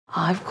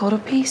I've got a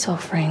peace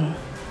offering.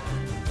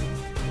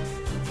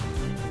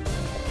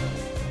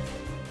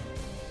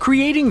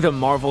 Creating the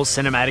Marvel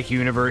Cinematic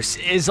Universe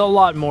is a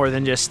lot more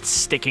than just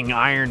sticking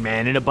Iron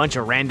Man in a bunch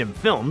of random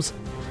films.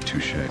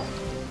 Touché.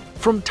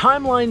 From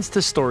timelines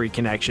to story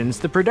connections,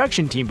 the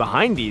production team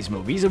behind these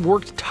movies have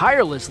worked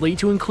tirelessly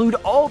to include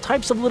all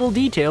types of little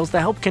details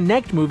that help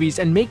connect movies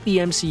and make the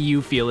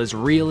MCU feel as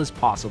real as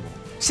possible.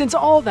 Since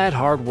all that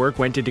hard work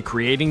went into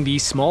creating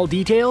these small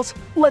details,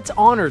 let's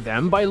honor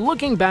them by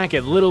looking back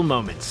at little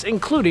moments,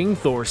 including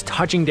Thor's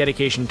touching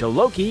dedication to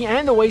Loki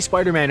and the way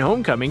Spider-Man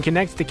Homecoming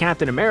connects to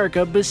Captain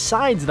America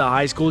besides the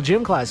high school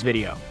gym class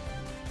video.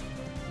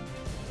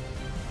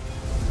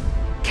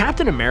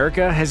 Captain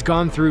America has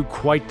gone through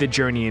quite the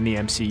journey in the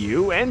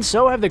MCU, and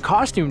so have the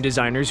costume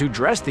designers who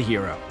dressed the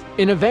hero.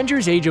 In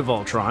Avengers Age of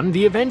Ultron,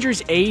 the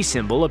Avengers A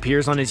symbol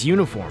appears on his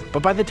uniform,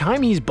 but by the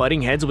time he's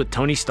butting heads with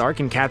Tony Stark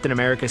in Captain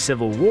America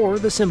Civil War,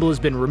 the symbol has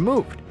been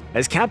removed.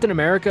 As Captain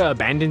America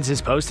abandons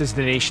his post as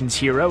the nation's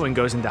hero and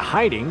goes into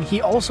hiding,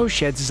 he also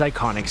sheds his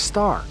iconic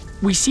star.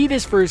 We see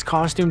this for his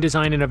costume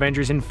design in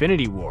Avengers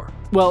Infinity War.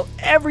 Well,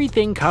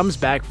 everything comes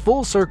back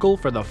full circle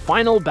for the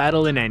final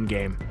battle in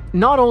Endgame.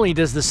 Not only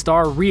does the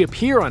star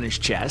reappear on his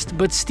chest,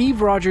 but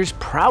Steve Rogers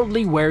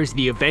proudly wears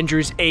the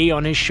Avengers A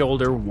on his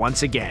shoulder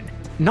once again.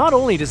 Not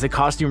only does the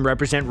costume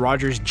represent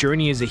Rogers'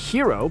 journey as a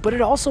hero, but it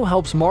also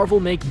helps Marvel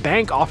make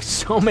bank off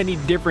so many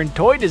different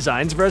toy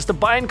designs for us to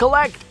buy and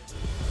collect.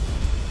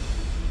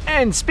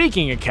 And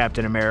speaking of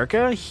Captain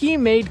America, he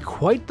made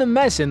quite the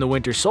mess in The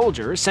Winter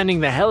Soldier,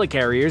 sending the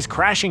helicarriers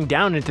crashing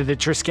down into the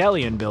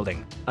Triskelion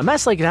building. A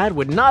mess like that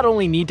would not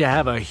only need to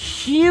have a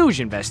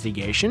huge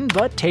investigation,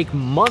 but take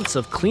months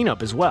of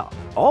cleanup as well.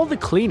 All the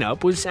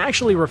cleanup was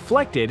actually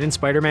reflected in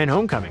Spider-Man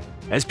Homecoming.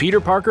 As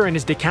Peter Parker and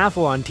his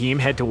decathlon team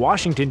head to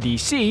Washington,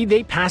 D.C.,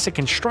 they pass a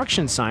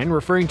construction sign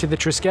referring to the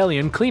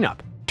Triskelion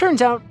cleanup.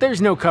 Turns out,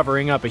 there's no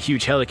covering up a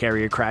huge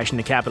helicarrier crash in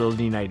the capital of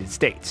the United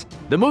States.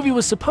 The movie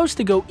was supposed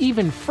to go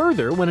even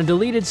further when a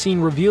deleted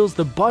scene reveals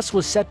the bus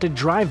was set to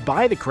drive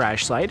by the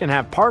crash site and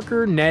have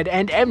Parker, Ned,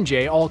 and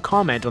MJ all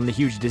comment on the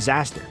huge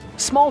disaster.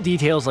 Small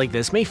details like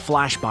this may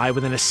flash by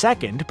within a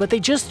second, but they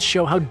just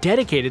show how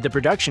dedicated the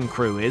production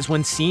crew is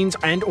when scenes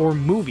and/or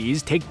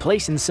movies take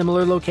place in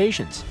similar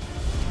locations.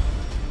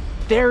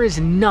 There is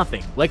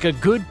nothing like a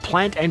good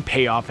plant and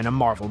payoff in a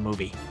Marvel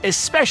movie,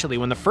 especially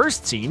when the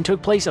first scene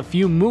took place a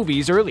few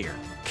movies earlier.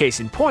 Case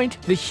in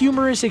point, the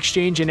humorous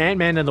exchange in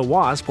Ant-Man and the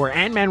Wasp where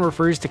Ant-Man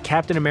refers to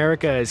Captain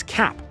America as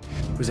Cap.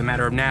 It was a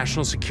matter of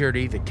national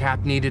security that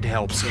Cap needed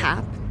help.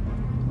 Cap?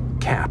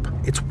 Cap.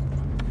 It's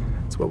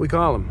what we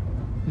call him.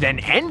 Then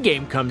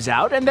Endgame comes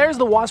out and there's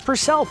the Wasp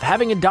herself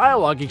having a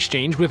dialogue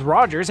exchange with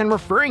Rogers and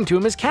referring to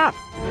him as Cap.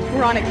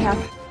 We're on it, Cap.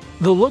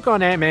 The look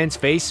on Ant-Man's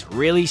face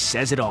really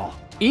says it all.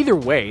 Either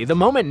way, the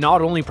moment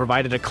not only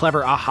provided a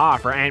clever aha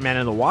for Ant-Man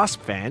and the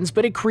Wasp fans,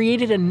 but it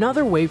created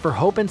another way for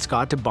Hope and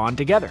Scott to bond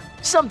together.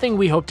 Something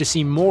we hope to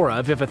see more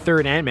of if a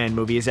third Ant-Man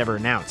movie is ever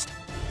announced.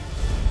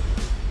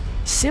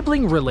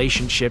 Sibling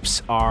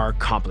relationships are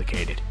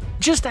complicated.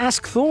 Just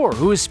ask Thor,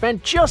 who has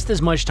spent just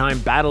as much time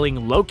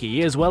battling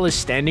Loki as well as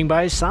standing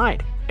by his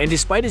side. And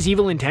despite his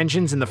evil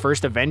intentions in the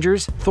first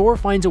Avengers, Thor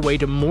finds a way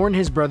to mourn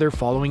his brother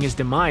following his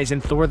demise in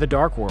Thor: The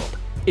Dark World.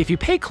 If you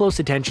pay close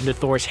attention to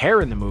Thor's hair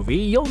in the movie,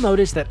 you'll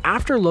notice that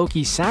after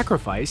Loki's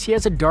sacrifice, he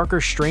has a darker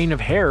strain of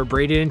hair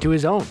braided into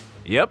his own.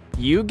 Yep,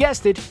 you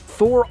guessed it,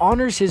 Thor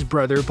honors his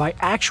brother by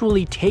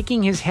actually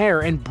taking his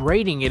hair and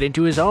braiding it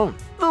into his own.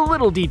 The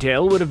little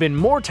detail would have been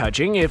more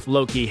touching if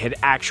Loki had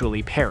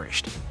actually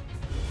perished.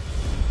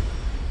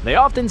 They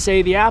often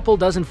say the apple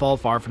doesn't fall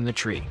far from the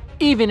tree,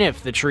 even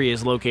if the tree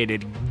is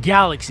located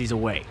galaxies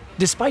away.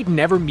 Despite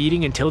never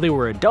meeting until they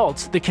were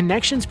adults, the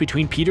connections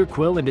between Peter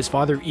Quill and his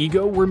father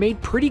Ego were made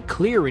pretty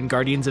clear in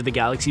Guardians of the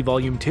Galaxy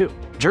Volume 2.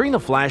 During the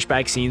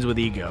flashback scenes with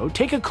Ego,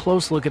 take a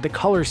close look at the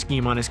color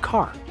scheme on his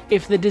car.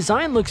 If the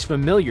design looks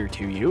familiar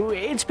to you,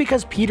 it's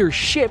because Peter's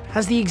ship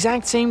has the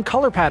exact same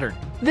color pattern.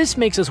 This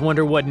makes us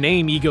wonder what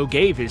name Ego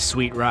gave his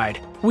sweet ride.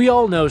 We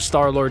all know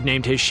Star-Lord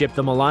named his ship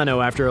the Milano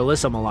after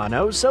Alyssa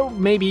Milano, so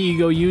maybe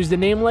Ego used a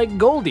name like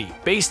Goldie,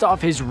 based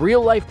off his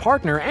real-life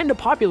partner and a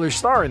popular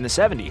star in the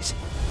 70s.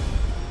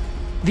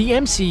 The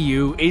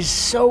MCU is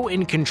so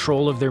in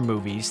control of their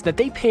movies that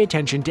they pay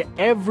attention to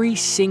every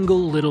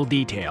single little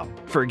detail.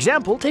 For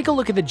example, take a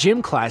look at the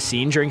gym class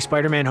scene during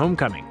Spider-Man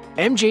Homecoming.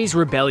 MJ's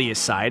rebellious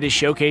side is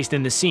showcased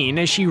in the scene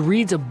as she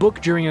reads a book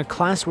during a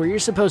class where you're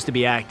supposed to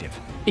be active.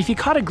 If you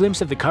caught a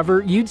glimpse of the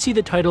cover, you'd see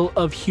the title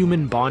of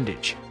Human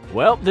Bondage.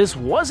 Well, this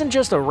wasn't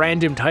just a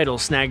random title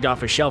snagged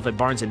off a shelf at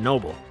Barnes &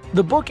 Noble.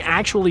 The book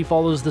actually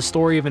follows the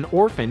story of an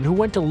orphan who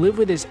went to live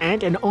with his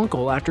aunt and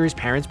uncle after his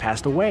parents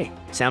passed away.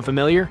 Sound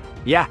familiar?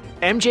 Yeah,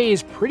 MJ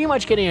is pretty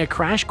much getting a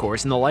crash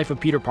course in the life of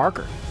Peter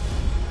Parker.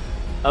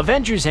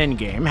 Avengers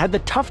Endgame had the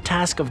tough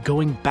task of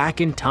going back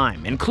in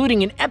time,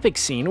 including an epic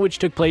scene which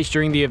took place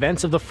during the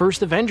events of the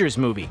first Avengers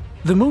movie.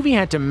 The movie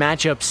had to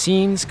match up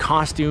scenes,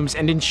 costumes,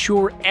 and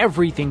ensure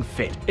everything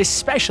fit,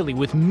 especially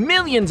with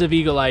millions of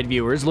eagle-eyed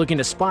viewers looking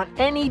to spot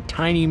any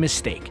tiny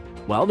mistake.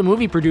 Well, the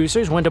movie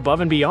producers went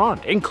above and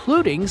beyond,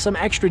 including some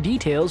extra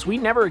details we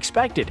never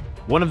expected.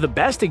 One of the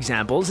best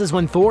examples is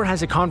when Thor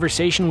has a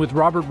conversation with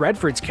Robert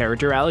Redford's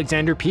character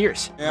Alexander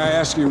Pierce. May I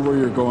ask you where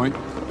you're going?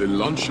 The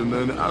lunch and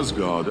then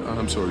Asgard.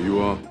 I'm sorry, you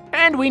are?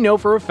 And we know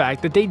for a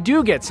fact that they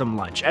do get some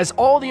lunch, as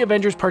all the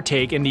Avengers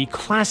partake in the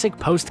classic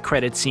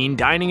post-credits scene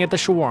dining at the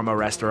shawarma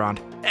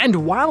restaurant. And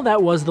while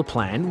that was the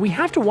plan, we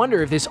have to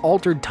wonder if this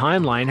altered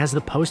timeline has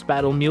the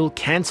post-battle meal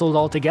cancelled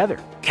altogether.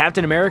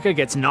 Captain America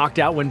gets knocked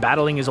out when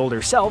battling his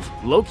older self,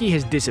 Loki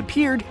has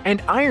disappeared,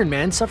 and Iron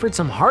Man suffered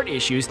some heart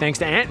issues thanks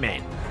to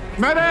Ant-Man.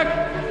 Medic!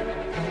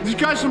 Need you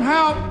guys some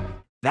help?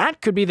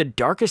 That could be the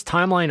darkest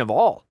timeline of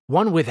all,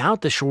 one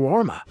without the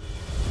shawarma.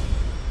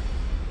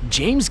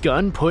 James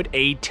Gunn put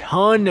a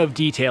ton of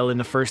detail in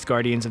the first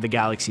Guardians of the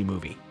Galaxy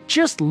movie.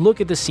 Just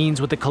look at the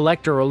scenes with the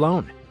Collector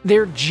alone.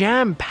 They're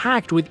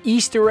jam-packed with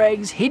Easter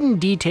eggs, hidden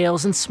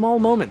details, and small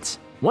moments.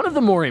 One of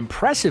the more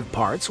impressive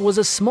parts was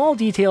a small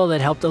detail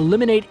that helped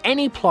eliminate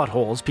any plot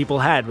holes people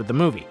had with the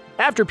movie.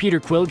 After Peter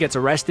Quill gets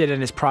arrested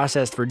and is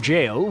processed for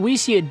jail, we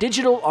see a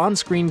digital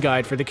on-screen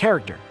guide for the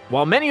character.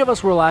 While many of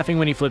us were laughing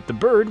when he flipped the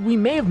bird, we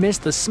may have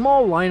missed the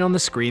small line on the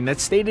screen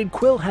that stated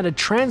Quill had a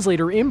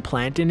translator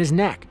implant in his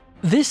neck.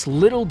 This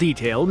little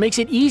detail makes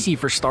it easy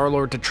for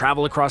Star-Lord to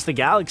travel across the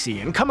galaxy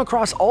and come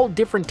across all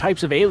different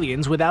types of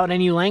aliens without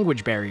any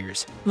language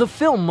barriers. The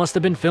film must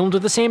have been filmed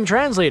with the same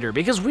translator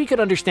because we could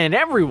understand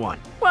everyone.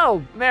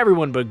 Well,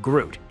 everyone but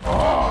Groot.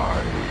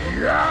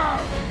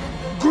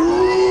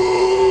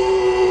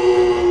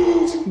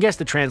 Guess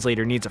the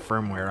translator needs a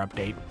firmware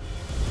update.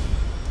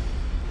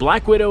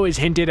 Black Widow is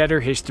hinted at her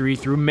history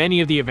through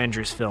many of the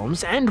Avengers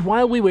films, and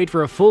while we wait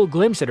for a full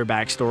glimpse at her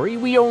backstory,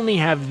 we only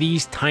have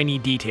these tiny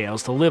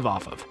details to live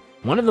off of.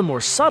 One of the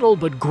more subtle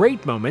but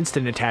great moments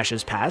to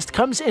Natasha's past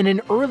comes in an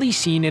early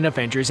scene in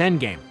Avengers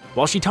Endgame.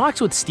 While she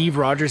talks with Steve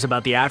Rogers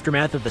about the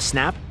aftermath of the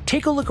snap,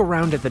 take a look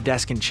around at the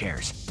desk and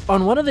chairs.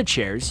 On one of the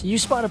chairs, you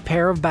spot a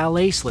pair of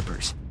ballet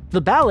slippers. The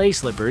ballet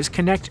slippers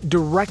connect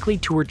directly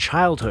to her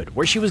childhood,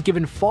 where she was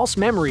given false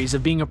memories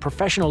of being a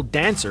professional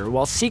dancer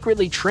while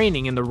secretly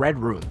training in the Red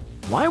Room.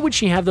 Why would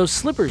she have those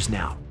slippers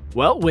now?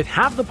 Well, with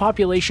half the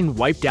population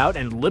wiped out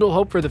and little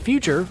hope for the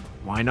future,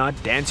 why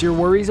not dance your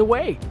worries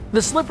away?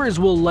 The slippers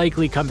will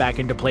likely come back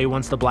into play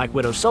once the Black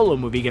Widow solo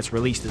movie gets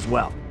released as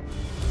well.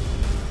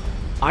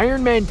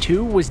 Iron Man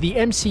 2 was the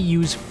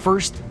MCU's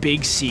first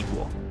big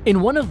sequel.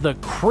 In one of the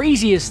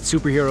craziest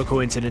superhero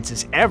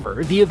coincidences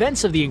ever, the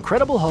events of The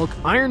Incredible Hulk,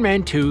 Iron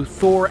Man 2,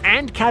 Thor,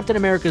 and Captain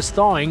America's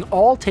thawing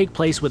all take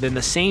place within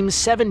the same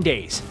 7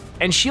 days,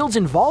 and S.H.I.E.L.D.'s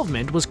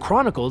involvement was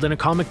chronicled in a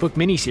comic book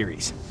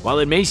miniseries. While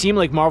it may seem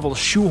like Marvel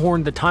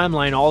shoehorned the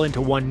timeline all into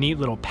one neat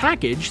little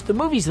package, the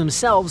movies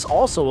themselves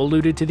also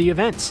alluded to the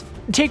events.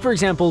 Take for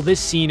example this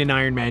scene in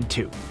Iron Man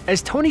 2.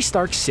 As Tony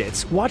Stark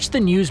sits, watch the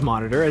news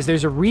monitor as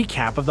there's a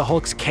recap of the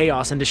Hulk's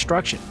chaos and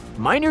destruction.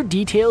 Minor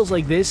details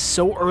like this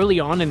so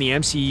early on in the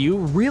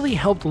MCU really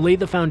helped lay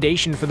the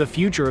foundation for the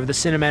future of the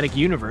cinematic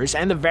universe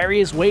and the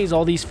various ways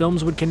all these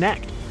films would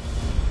connect.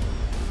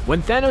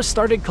 When Thanos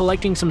started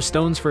collecting some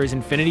stones for his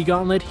Infinity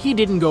Gauntlet, he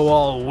didn't go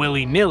all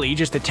willy-nilly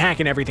just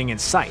attacking everything in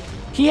sight.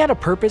 He had a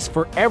purpose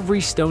for every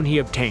stone he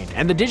obtained,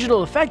 and the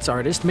digital effects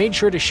artist made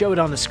sure to show it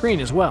on the screen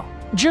as well.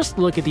 Just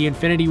look at the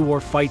Infinity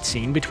War fight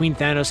scene between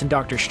Thanos and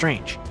Doctor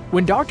Strange.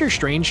 When Doctor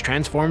Strange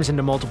transforms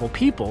into multiple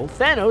people,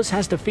 Thanos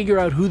has to figure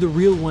out who the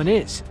real one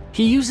is.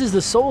 He uses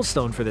the Soul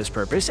Stone for this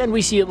purpose, and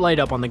we see it light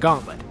up on the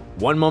gauntlet.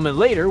 One moment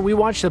later, we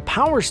watch the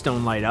Power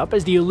Stone light up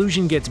as the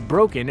illusion gets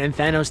broken and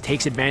Thanos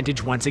takes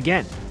advantage once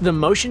again. The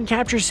motion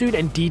capture suit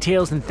and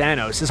details in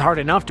Thanos is hard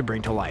enough to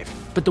bring to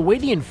life, but the way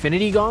the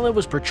Infinity Gauntlet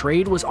was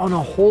portrayed was on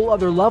a whole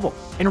other level,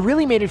 and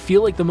really made it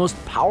feel like the most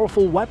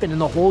powerful weapon in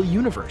the whole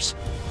universe.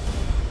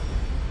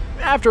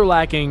 After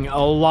lacking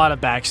a lot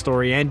of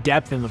backstory and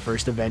depth in the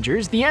first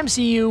Avengers, the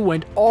MCU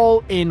went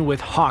all in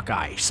with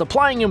Hawkeye,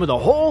 supplying him with a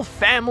whole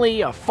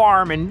family, a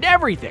farm, and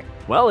everything.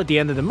 Well, at the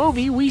end of the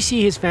movie, we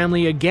see his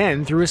family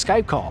again through a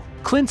Skype call.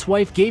 Clint's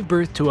wife gave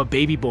birth to a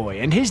baby boy,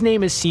 and his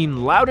name is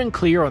seen loud and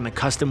clear on the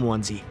custom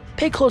onesie.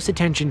 Pay close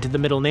attention to the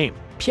middle name.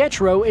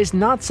 Pietro is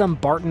not some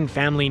Barton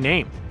family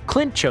name.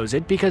 Clint chose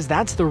it because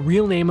that's the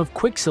real name of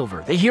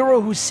Quicksilver, the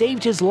hero who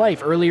saved his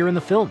life earlier in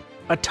the film.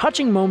 A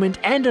touching moment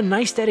and a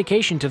nice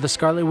dedication to the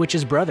Scarlet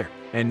Witch's brother.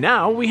 And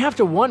now we have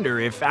to wonder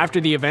if after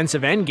the events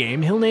of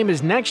Endgame, he'll name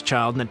his next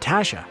child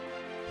Natasha.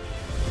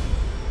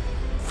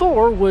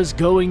 Thor was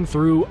going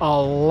through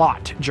a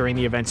lot during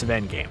the events of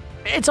Endgame.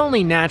 It's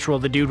only natural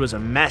the dude was a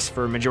mess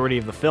for a majority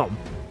of the film.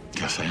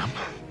 Yes, I am.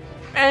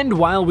 And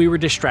while we were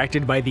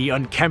distracted by the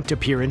unkempt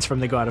appearance from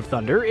the God of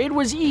Thunder, it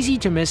was easy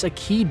to miss a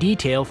key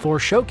detail Thor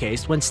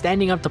showcased when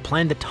standing up to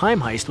plan the time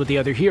heist with the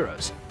other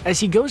heroes. As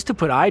he goes to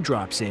put eye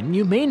drops in,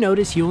 you may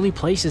notice he only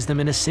places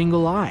them in a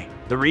single eye.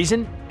 The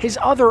reason? His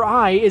other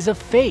eye is a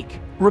fake.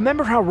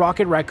 Remember how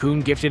Rocket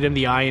Raccoon gifted him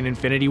the eye in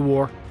Infinity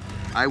War?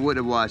 I would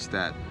have watched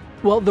that.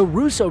 Well, the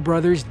Russo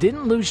brothers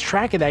didn't lose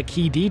track of that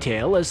key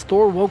detail as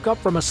Thor woke up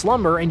from a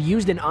slumber and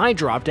used an eye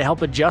drop to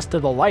help adjust to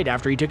the light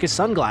after he took his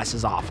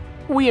sunglasses off.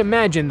 We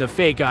imagine the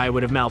fake eye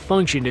would have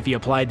malfunctioned if he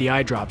applied the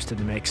eye drops to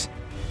the mix.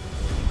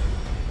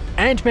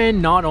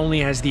 Ant-Man not only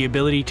has the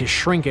ability to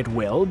shrink at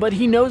will, but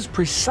he knows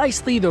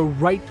precisely the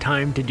right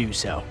time to do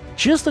so.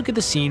 Just look at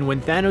the scene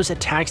when Thanos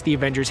attacks the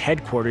Avengers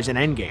headquarters in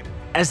Endgame.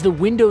 As the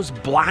windows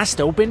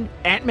blast open,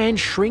 Ant-Man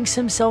shrinks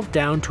himself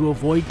down to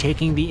avoid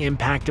taking the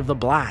impact of the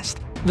blast.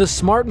 The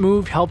smart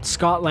move helped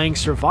Scott Lang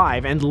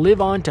survive and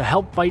live on to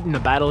help fight in the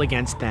battle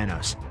against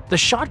Thanos. The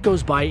shot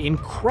goes by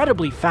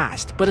incredibly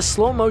fast, but a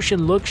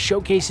slow-motion look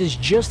showcases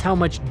just how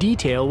much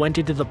detail went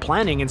into the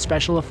planning and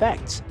special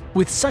effects.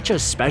 With such a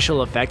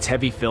special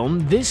effects-heavy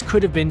film, this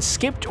could have been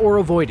skipped or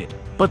avoided.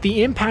 But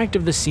the impact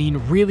of the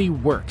scene really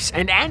works,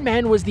 and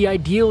Ant-Man was the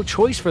ideal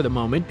choice for the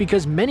moment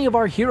because many of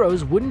our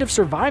heroes wouldn't have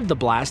survived the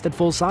blast at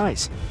full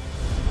size.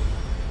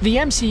 The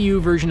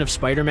MCU version of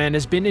Spider-Man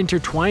has been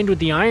intertwined with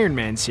the Iron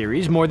Man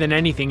series more than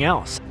anything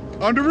else.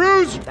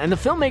 Underoos! And the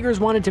filmmakers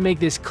wanted to make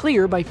this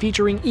clear by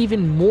featuring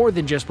even more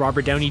than just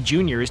Robert Downey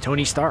Jr. as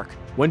Tony Stark.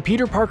 When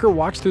Peter Parker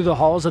walks through the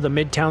halls of the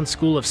Midtown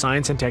School of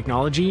Science and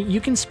Technology,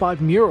 you can spot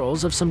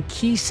murals of some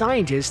key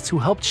scientists who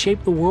helped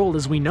shape the world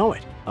as we know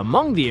it.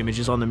 Among the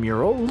images on the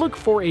mural, look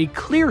for a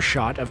clear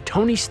shot of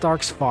Tony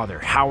Stark's father,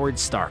 Howard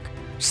Stark.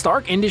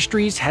 Stark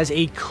Industries has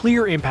a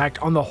clear impact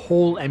on the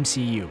whole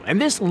MCU, and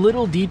this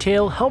little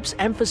detail helps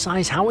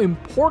emphasize how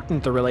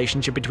important the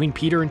relationship between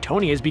Peter and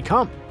Tony has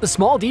become. The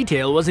small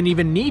detail wasn't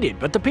even needed,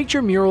 but the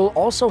picture mural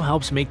also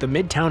helps make the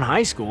Midtown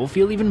High School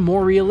feel even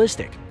more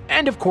realistic.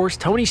 And of course,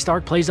 Tony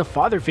Stark plays a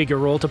father figure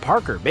role to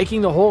Parker,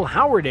 making the whole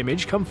Howard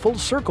image come full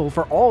circle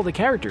for all the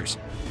characters.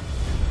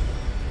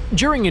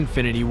 During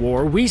Infinity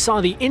War, we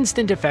saw the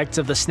instant effects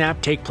of the snap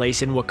take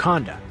place in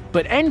Wakanda,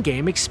 but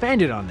Endgame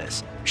expanded on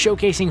this,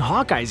 showcasing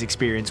Hawkeye's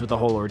experience with the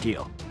whole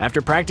ordeal.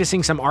 After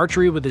practicing some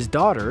archery with his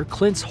daughter,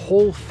 Clint's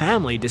whole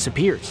family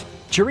disappears.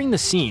 During the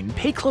scene,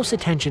 pay close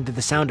attention to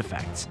the sound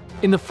effects.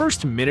 In the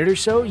first minute or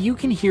so, you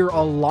can hear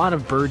a lot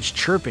of birds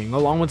chirping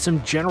along with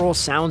some general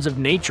sounds of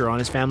nature on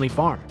his family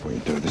farm. What are you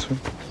doing this way?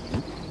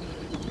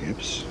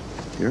 Yips.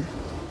 Here?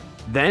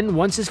 Then,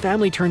 once his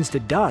family turns to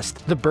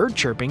dust, the bird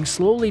chirping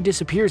slowly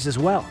disappears as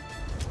well.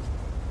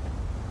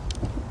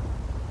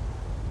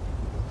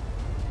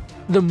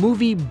 The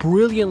movie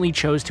brilliantly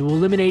chose to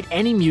eliminate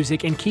any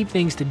music and keep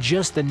things to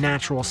just the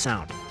natural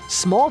sound.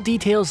 Small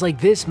details like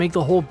this make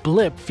the whole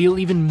blip feel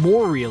even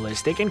more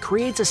realistic and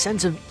creates a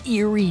sense of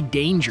eerie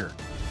danger.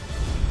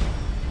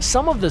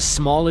 Some of the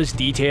smallest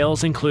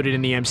details included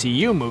in the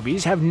MCU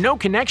movies have no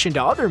connection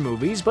to other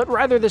movies, but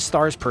rather the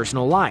stars'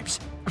 personal lives.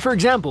 For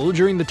example,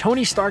 during the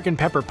Tony Stark and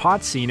Pepper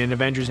Potts scene in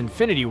Avengers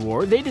Infinity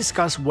War, they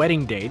discuss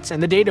wedding dates,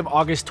 and the date of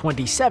August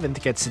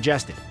 27th gets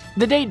suggested.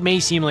 The date may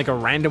seem like a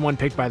random one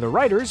picked by the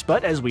writers,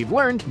 but as we've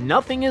learned,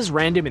 nothing is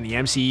random in the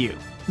MCU.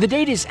 The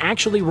date is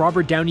actually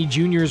Robert Downey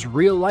Jr.'s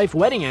real-life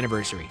wedding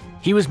anniversary.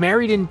 He was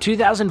married in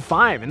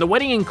 2005, and the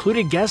wedding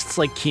included guests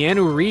like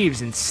Keanu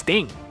Reeves and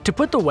Sting. To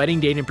put the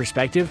wedding date in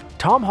perspective,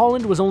 Tom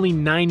Holland was only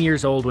 9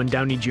 years old when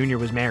Downey Jr.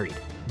 was married.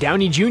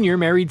 Downey Jr.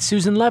 married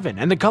Susan Levin,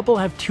 and the couple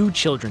have 2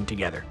 children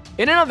together.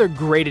 In another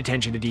great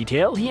attention to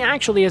detail, he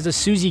actually has a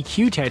Susie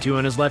Q tattoo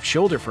on his left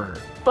shoulder for her.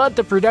 But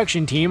the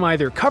production team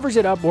either covers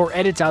it up or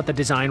edits out the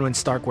design when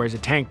Stark wears a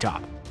tank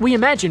top. We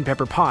imagine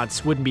Pepper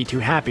Potts wouldn't be too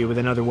happy with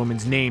another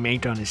woman's name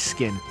inked on his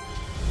skin.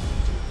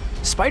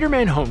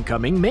 Spider-Man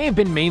Homecoming may have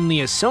been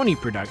mainly a Sony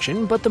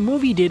production, but the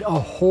movie did a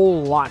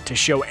whole lot to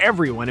show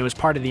everyone it was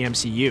part of the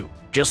MCU.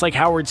 Just like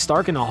Howard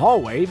Stark in the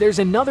hallway, there's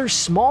another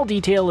small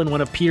detail in one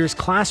of Peter's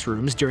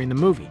classrooms during the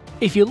movie.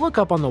 If you look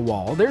up on the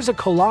wall, there's a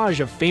collage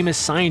of famous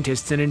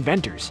scientists and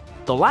inventors.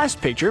 The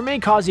last picture may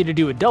cause you to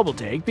do a double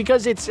take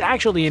because it's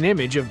actually an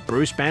image of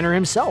Bruce Banner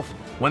himself.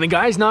 When the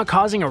guy's not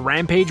causing a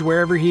rampage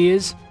wherever he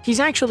is, he's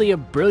actually a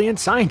brilliant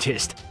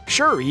scientist.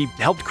 Sure, he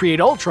helped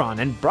create Ultron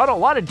and brought a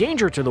lot of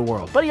danger to the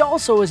world, but he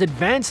also has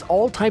advanced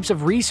all types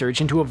of research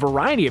into a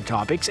variety of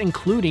topics,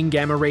 including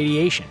gamma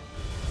radiation.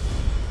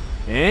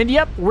 And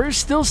yep, we're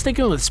still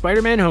sticking with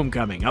Spider-Man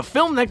Homecoming, a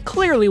film that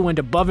clearly went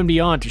above and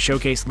beyond to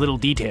showcase little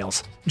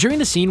details. During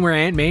the scene where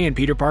Aunt May and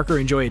Peter Parker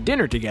enjoy a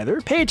dinner together,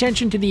 pay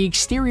attention to the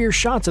exterior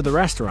shots of the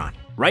restaurant.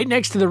 Right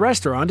next to the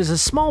restaurant is a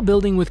small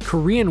building with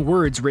Korean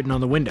words written on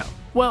the window.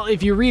 Well,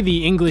 if you read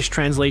the English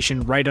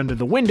translation right under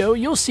the window,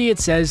 you'll see it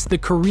says the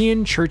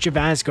Korean Church of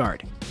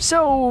Asgard.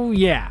 So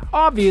yeah,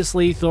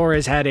 obviously Thor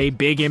has had a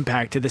big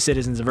impact to the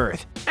citizens of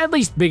Earth. At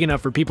least big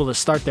enough for people to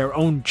start their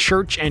own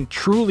church and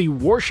truly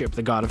worship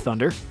the God of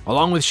Thunder.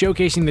 Along with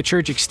showcasing the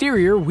church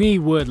exterior, we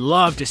would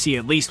love to see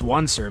at least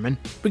one sermon.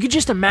 We could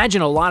just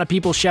imagine a lot of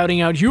people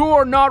shouting out,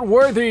 "You're not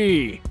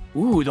worthy!"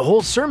 Ooh, the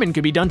whole sermon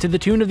could be done to the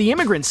tune of the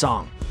Immigrant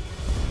Song.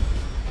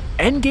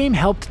 Endgame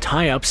helped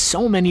tie up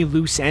so many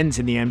loose ends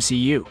in the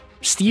MCU.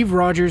 Steve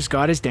Rogers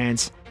got his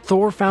dance,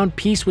 Thor found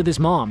peace with his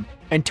mom,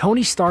 and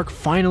Tony Stark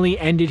finally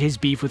ended his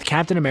beef with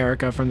Captain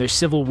America from their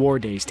Civil War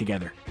days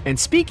together. And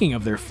speaking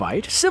of their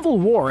fight, Civil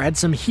War had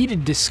some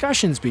heated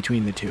discussions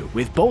between the two,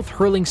 with both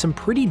hurling some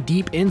pretty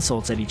deep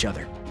insults at each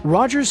other.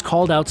 Rogers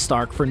called out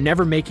Stark for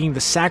never making the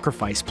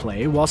sacrifice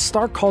play, while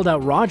Stark called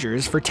out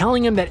Rogers for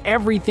telling him that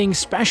everything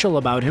special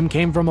about him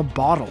came from a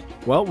bottle.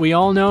 Well, we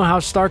all know how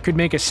Stark could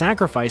make a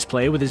sacrifice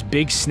play with his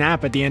big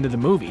snap at the end of the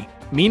movie.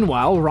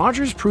 Meanwhile,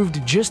 Rogers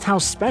proved just how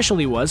special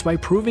he was by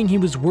proving he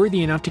was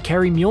worthy enough to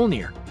carry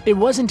Mjolnir. It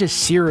wasn't a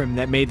serum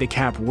that made the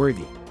Cap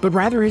worthy, but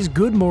rather his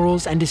good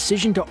morals and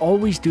decision to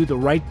always do the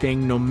right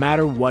thing no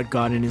matter what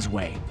got in his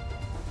way.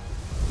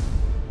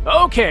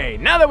 Okay,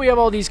 now that we have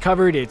all these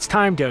covered, it's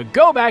time to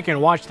go back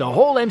and watch the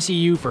whole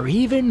MCU for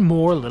even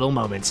more little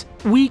moments.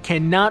 We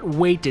cannot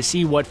wait to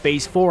see what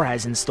Phase 4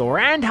 has in store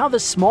and how the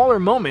smaller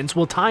moments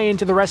will tie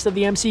into the rest of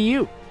the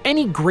MCU.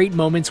 Any great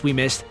moments we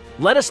missed,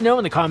 let us know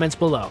in the comments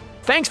below.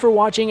 Thanks for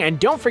watching, and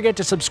don't forget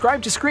to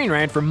subscribe to Screen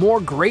Rant for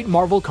more great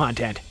Marvel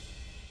content.